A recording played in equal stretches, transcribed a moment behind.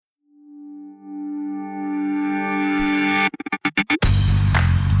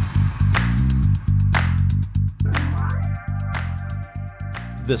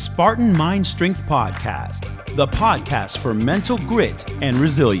the Spartan Mind Strength Podcast, the podcast for mental grit and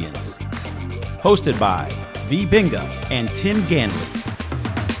resilience. Hosted by V. Binga and Tim Ganley.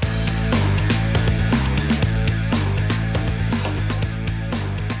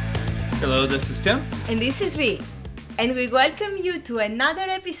 Hello, this is Tim. And this is V. And we welcome you to another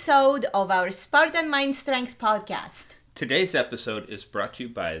episode of our Spartan Mind Strength Podcast. Today's episode is brought to you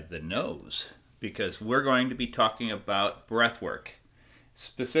by the nose, because we're going to be talking about breath work,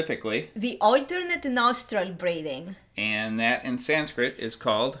 specifically the alternate nostril breathing. And that in Sanskrit is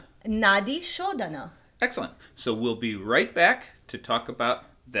called Nadi Shodhana. Excellent. So we'll be right back to talk about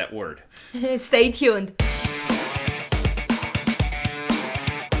that word. Stay tuned.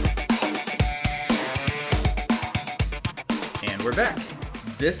 And we're back.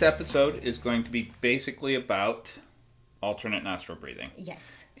 This episode is going to be basically about alternate nostril breathing.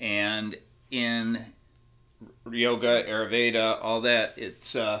 Yes. And in yoga, Ayurveda, all that,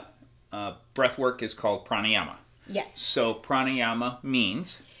 it's breath work is called pranayama. Yes. So pranayama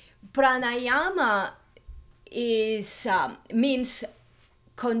means? Pranayama means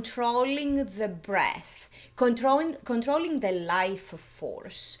controlling the breath, controlling the life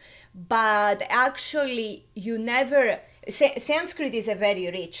force. But actually, you never... Sanskrit is a very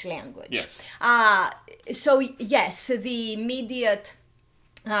rich language. Yes. So yes, the immediate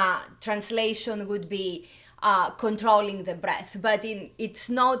translation would be controlling the breath, but it's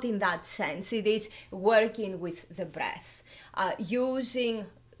not in that sense. It is working with the breath, using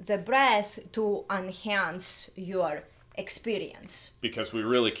the breath to enhance your experience. Because we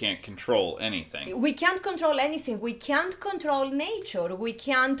really can't control anything. We can't control anything. We can't control nature. We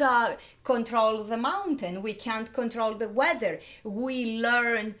can't control the mountain. We can't control the weather. We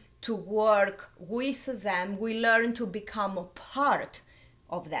learn to work with them. We learn to become a part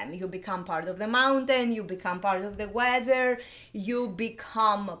of them. You become part of the mountain. You become part of the weather. You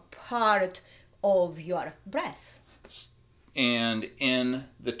become part of your breath. And in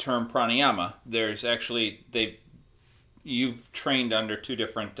the term pranayama, there's actually, you've trained under two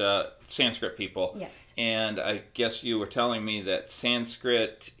different Sanskrit people. Yes. And I guess you were telling me that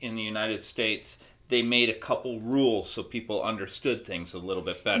Sanskrit in the United States, they made a couple rules so people understood things a little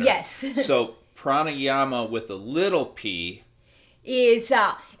bit better. Yes. So pranayama with a little p is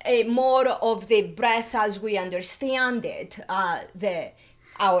more of the breath as we understand it.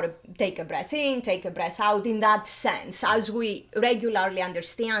 Take a breath in, take a breath out in that sense, as we regularly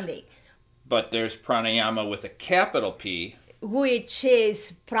understand it. But there's pranayama with a capital P, which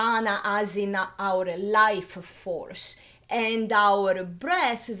is prana as in our life force. And our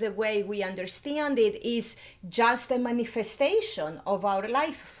breath, the way we understand it, is just a manifestation of our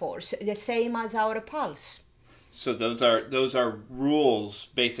life force, the same as our pulse. So those are rules,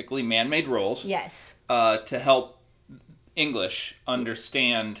 basically man-made rules. Yes. To help English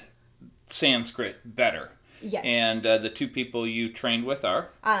understand Sanskrit better. Yes. And the two people you trained with are?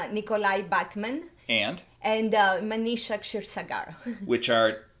 Nikolai Bachman. And Manisha Kshirssagar. Which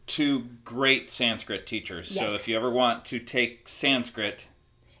are two great Sanskrit teachers. Yes. So if you ever want to take Sanskrit,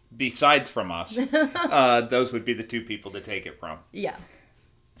 besides from us, those would be the two people to take it from. Yeah.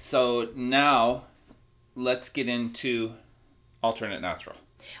 So now, let's get into alternate nostril.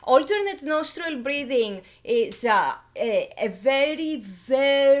 Alternate nostril breathing is a very,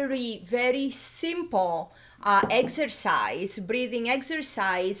 very, very simple breathing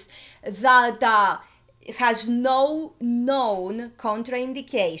exercise that has no known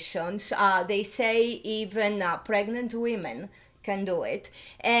contraindications. They say even pregnant women can do it.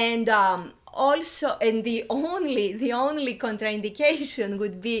 And the only contraindication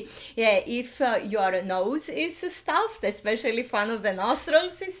would be if your nose is stuffed, especially if one of the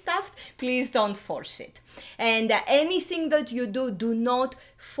nostrils is stuffed, please don't force it. And anything that you do not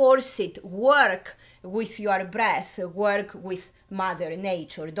force it. Work with your breath, work with Mother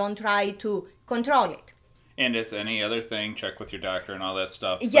Nature. Don't try to control it. And as any other thing, check with your doctor and all that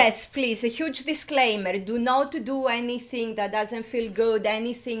stuff. Yes, please. A huge disclaimer. Do not do anything that doesn't feel good.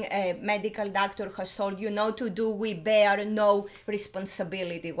 Anything a medical doctor has told you not to do, we bear no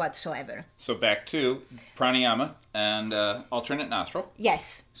responsibility whatsoever. So back to pranayama and alternate nostril.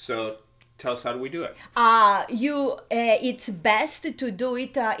 Yes. So tell us, how do we do it? It's best to do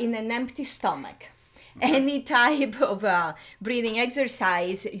it in an empty stomach. Okay. Any type of breathing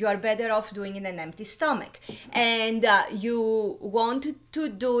exercise, you are better off doing in an empty stomach. And you want to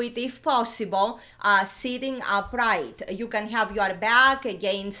do it, if possible, sitting upright. You can have your back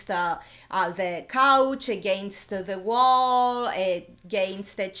against the couch, against the wall,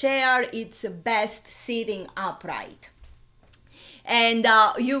 against the chair. It's best sitting upright. And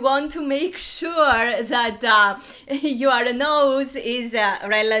you want to make sure that your nose is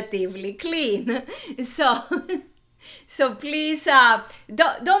relatively clean. So, so please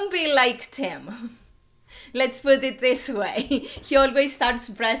don't be like Tim. Let's put it this way. He always starts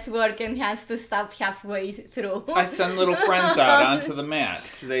breath work and has to stop halfway through. I send little friends out onto the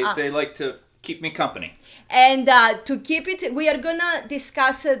mat. They like to keep me company. And to keep it, we are gonna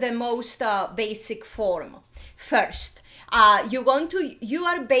discuss the most basic form first. You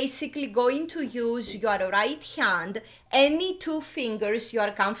are basically going to use your right hand, any two fingers you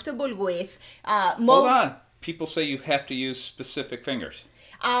are comfortable with. Hold on. People say you have to use specific fingers.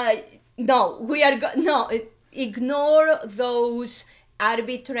 No, ignore those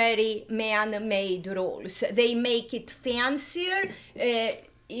arbitrary man-made rules. They make it fancier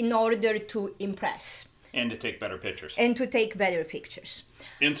in order to impress. And to take better pictures.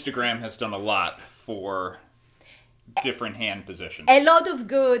 Instagram has done a lot for different hand positions. A lot of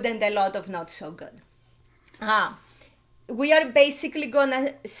good and a lot of not so good. We are basically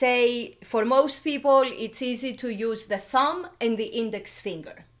gonna say, for most people, it's easy to use the thumb and the index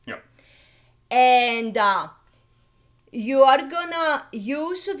finger. Yep. And you are gonna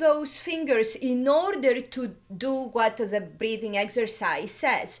use those fingers in order to do what the breathing exercise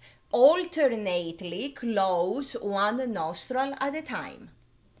says. Alternately close one nostril at a time.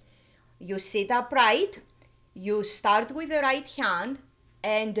 You sit upright, you start with the right hand,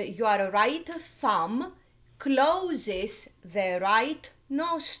 and your right thumb closes the right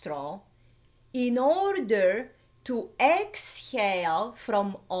nostril in order to exhale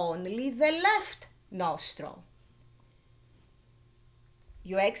from only the left nostril.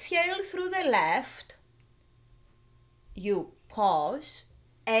 You exhale through the left, you pause,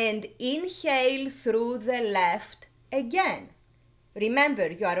 and inhale through the left again. Remember,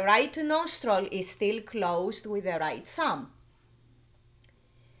 your right nostril is still closed with the right thumb.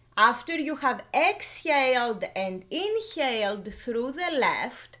 After you have exhaled and inhaled through the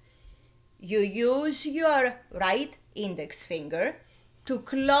left, you use your right index finger to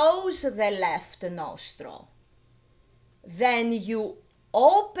close the left nostril. Then you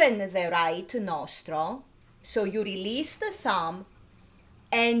open the right nostril, so you release the thumb,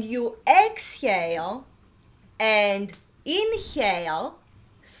 and you exhale and inhale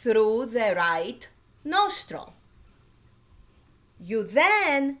through the right nostril. You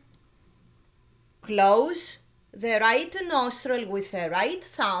then close the right nostril with the right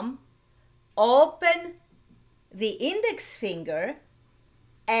thumb, open the index finger,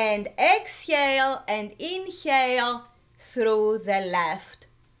 and exhale and inhale through the left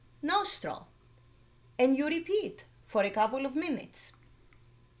nostril. And you repeat for a couple of minutes.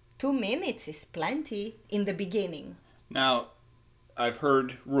 2 minutes is plenty in the beginning. Now, I've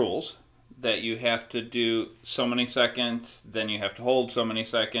heard rules that you have to do so many seconds, then you have to hold so many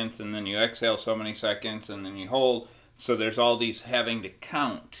seconds, and then you exhale so many seconds, and then you hold. So there's all these having to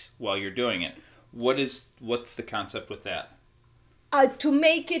count while you're doing it. What's the concept with that? To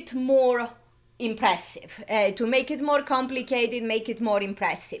make it more impressive, to make it more complicated, make it more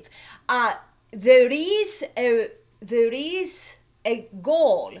impressive. There is a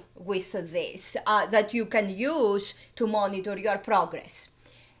goal with this that you can use to monitor your progress.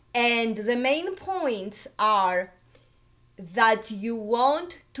 And the main points are that you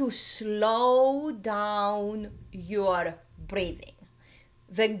want to slow down your breathing.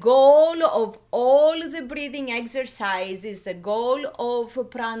 The goal of all the breathing exercises, the goal of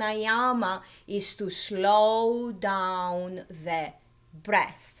pranayama is to slow down the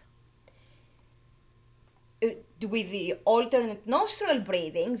breath. With the alternate nostril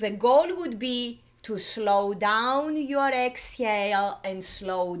breathing, the goal would be to slow down your exhale and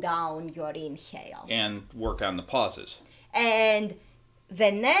slow down your inhale. And work on the pauses. And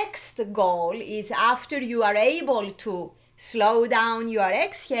the next goal is, after you are able to slow down your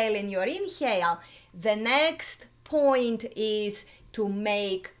exhale and your inhale, the next point is to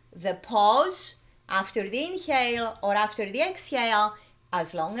make the pause after the inhale or after the exhale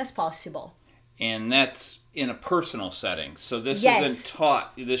as long as possible. And that's in a personal setting. So this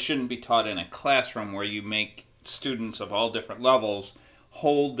shouldn't be taught in a classroom where you make students of all different levels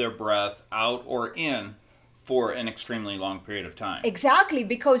hold their breath out or in for an extremely long period of time. Exactly,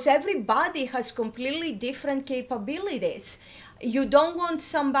 because everybody has completely different capabilities. You don't want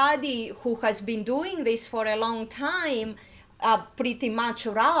somebody who has been doing this for a long time pretty much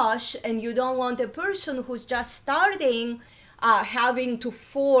rush, and you don't want a person who's just starting having to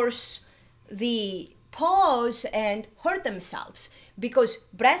force the pause and hurt themselves, because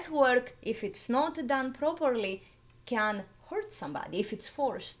breath work, if it's not done properly, can hurt somebody if it's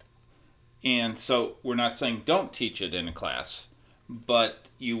forced. And so we're not saying don't teach it in a class, but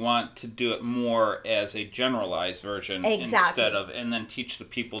you want to do it more as a generalized version Exactly. instead of, and then teach the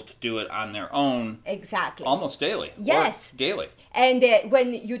people to do it on their own Exactly. almost daily. Yes. Or daily. And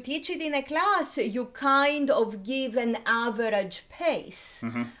when you teach it in a class, you kind of give an average pace.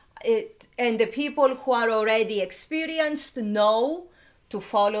 Mm-hmm. And the people who are already experienced know to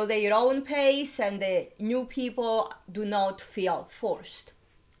follow their own pace, and the new people do not feel forced.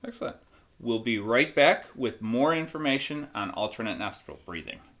 Excellent. We'll be right back with more information on alternate nostril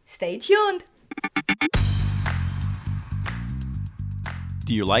breathing. Stay tuned.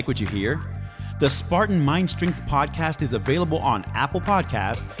 Do you like what you hear? The Spartan Mind Strength podcast is available on Apple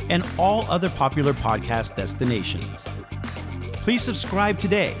Podcasts and all other popular podcast destinations. Please subscribe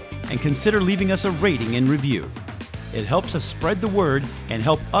today and consider leaving us a rating and review. It helps us spread the word and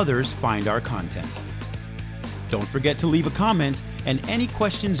help others find our content. Don't forget to leave a comment and any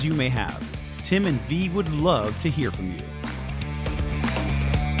questions you may have. Tim and V would love to hear from you.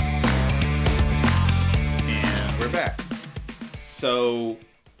 And we're back. So,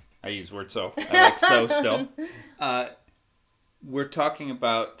 I use the word so. I like so still. We're talking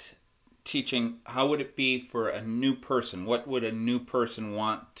about teaching. How would it be for a new person? What would a new person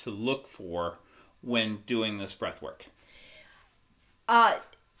want to look for when doing this breath work?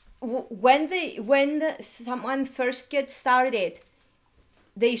 When someone first gets started,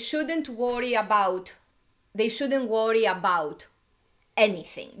 they shouldn't worry about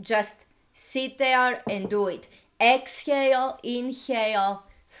anything. Just sit there and do it. Exhale, inhale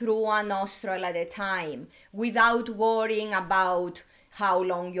through one nostril at a time without worrying about how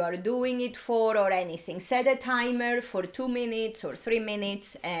long you are doing it for or anything. Set a timer for 2 minutes or 3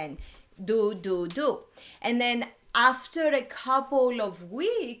 minutes and do. And then after a couple of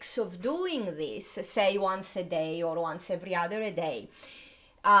weeks of doing this, say once a day or once every other day,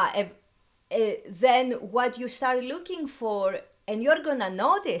 then what you start looking for, and you're gonna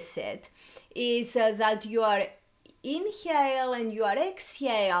notice it, is that your inhale and your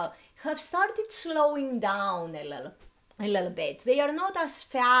exhale have started slowing down a little bit. They are not as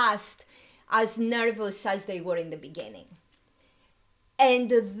fast, as nervous as they were in the beginning.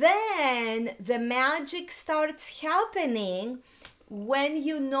 And then the magic starts happening when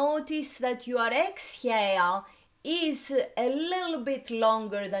you notice that your exhale is a little bit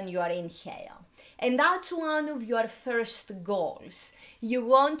longer than your inhale. And that's one of your first goals. You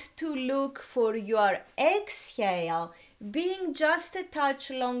want to look for your exhale being just a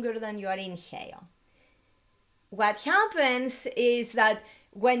touch longer than your inhale. What happens is that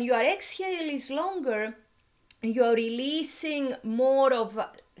when your exhale is longer, you're releasing more of,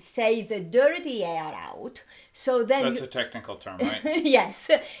 say, the dirty air out. So then That's a technical term, right? Yes.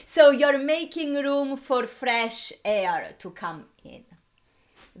 So you're making room for fresh air to come in.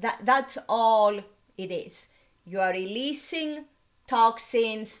 That's all it is. You are releasing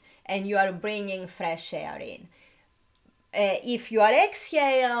toxins and you are bringing fresh air in. If your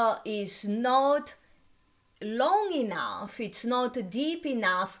exhale is not long enough, it's not deep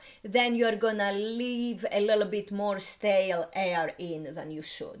enough, then you're gonna leave a little bit more stale air in than you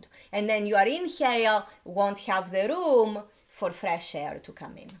should. And then your inhale won't have the room for fresh air to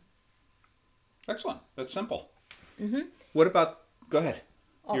come in. Excellent. That's simple. Mm-hmm. What about, go ahead.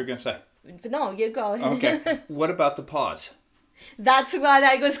 You were going to say. No, you go. Okay. What about the pause? That's what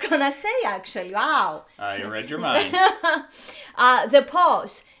I was gonna say, actually. Wow. I read your mind. The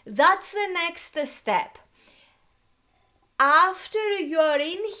pause. That's the next step. After your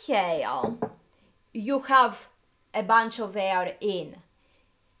inhale, you have a bunch of air in.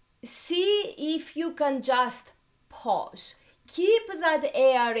 See if you can just pause. Keep that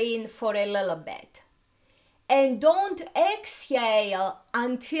air in for a little bit. And don't exhale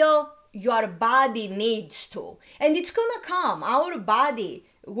until your body needs to. And it's gonna come. Our body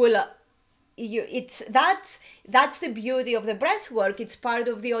will that's the beauty of the breath work. It's part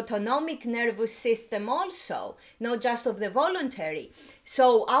of the autonomic nervous system also, not just of the voluntary.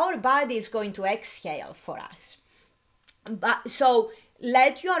 So our body is going to exhale for us. So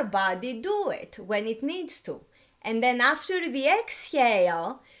let your body do it when it needs to. And then after the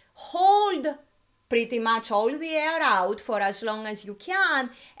exhale, hold pretty much all the air out for as long as you can,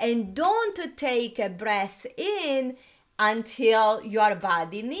 and don't take a breath in until your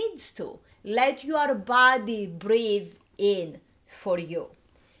body needs to. Let your body breathe in for you.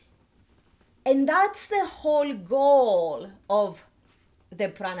 And that's the whole goal of the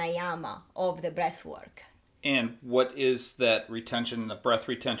pranayama, of the breath work. And what is that retention, the breath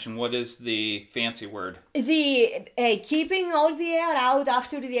retention? What is the fancy word? The keeping all the air out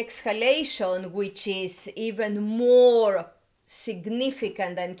after the exhalation, which is even more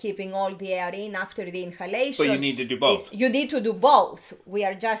significant than keeping all the air in after the inhalation. But you need to do both. You need to do both.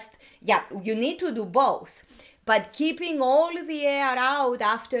 You need to do both. But keeping all the air out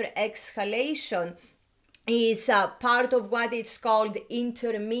after exhalation is part of what is called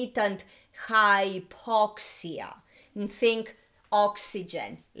intermittent hypoxia. And think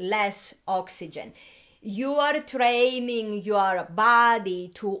oxygen, less oxygen. You are training your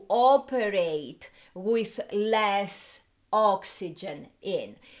body to operate with less oxygen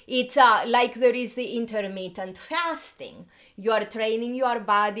in. It's like there is the intermittent fasting. You are training your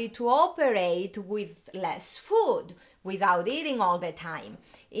body to operate with less food without eating all the time.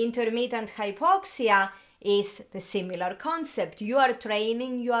 Intermittent hypoxia is the similar concept. You are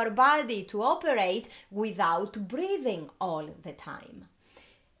training your body to operate without breathing all the time.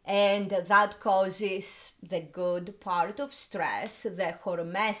 And that causes the good part of stress, the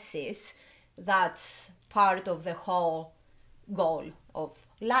hormesis. That's part of the whole goal of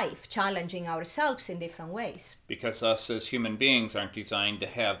life, challenging ourselves in different ways. Because us as human beings aren't designed to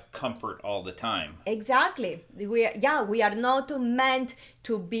have comfort all the time. Exactly. We are not meant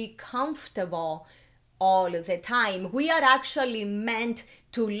to be comfortable all the time. We are actually meant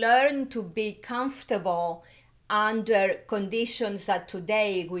to learn to be comfortable under conditions that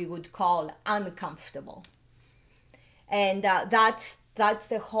today we would call uncomfortable. And that's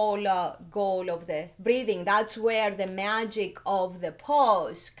the whole goal of the breathing. That's where the magic of the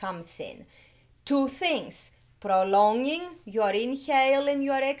pause comes in. Two things: prolonging your inhale and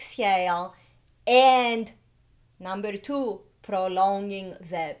your exhale, and number two, prolonging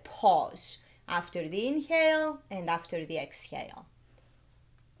the pause after the inhale and after the exhale.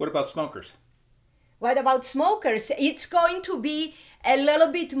 What about smokers? What about smokers? It's going to be a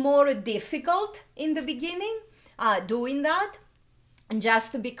little bit more difficult in the beginning doing that,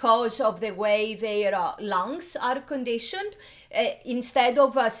 just because of the way their lungs are conditioned. Instead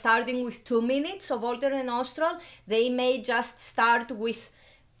of starting with 2 minutes of alternate nostril, they may just start with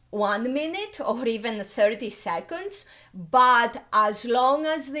 1 minute or even 30 seconds. But as long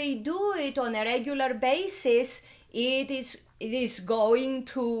as they do it on a regular basis, it is going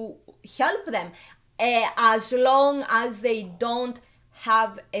to help them. As long as they don't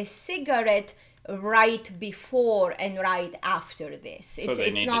have a cigarette right before and right after this. So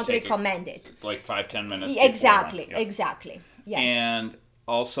it's not recommended. Like 5-10 minutes. Exactly, yep. Exactly. Yes. And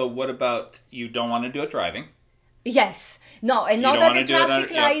also, what about you don't want to do it driving? Yes. No, and not at the traffic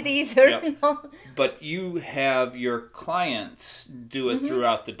light either. Yep. No. But you have your clients do it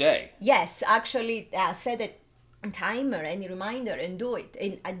throughout the day. Yes, actually set a timer and reminder and do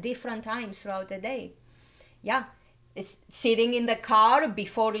it at different times throughout the day. Yeah. It's sitting in the car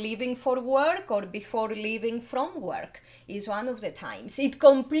before leaving for work or before leaving from work is one of the times. It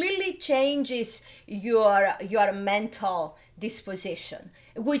completely changes your mental disposition,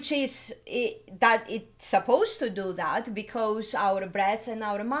 which is that it's supposed to do that because our breath and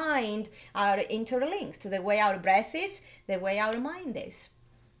our mind are interlinked. The way our breath is, the way our mind is.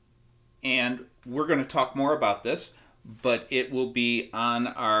 And we're going to talk more about this, but it will be on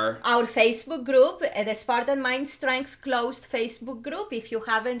our Facebook group, the Spartan Mind Strength closed Facebook group. If you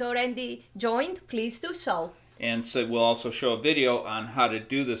haven't already joined, please do so. And so we'll also show a video on how to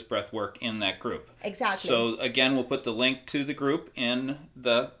do this breath work in that group. Exactly. So again, we'll put the link to the group in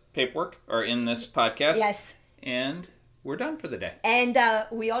the paperwork or in this podcast. Yes. And we're done for the day. And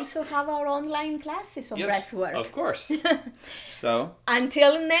we also have our online classes on breath work. Of course. So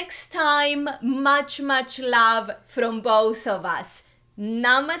until next time, much love from both of us.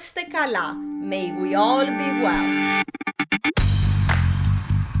 Namaste Kala. May we all be well.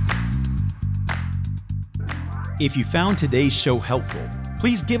 If you found today's show helpful,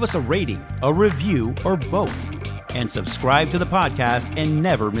 please give us a rating, a review, or both, and subscribe to the podcast and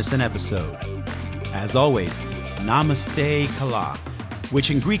never miss an episode. As always, Namaste Kala, which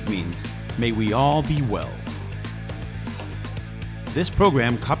in Greek means, may we all be well. This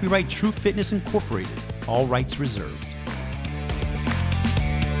program, copyright True Fitness Incorporated, all rights reserved.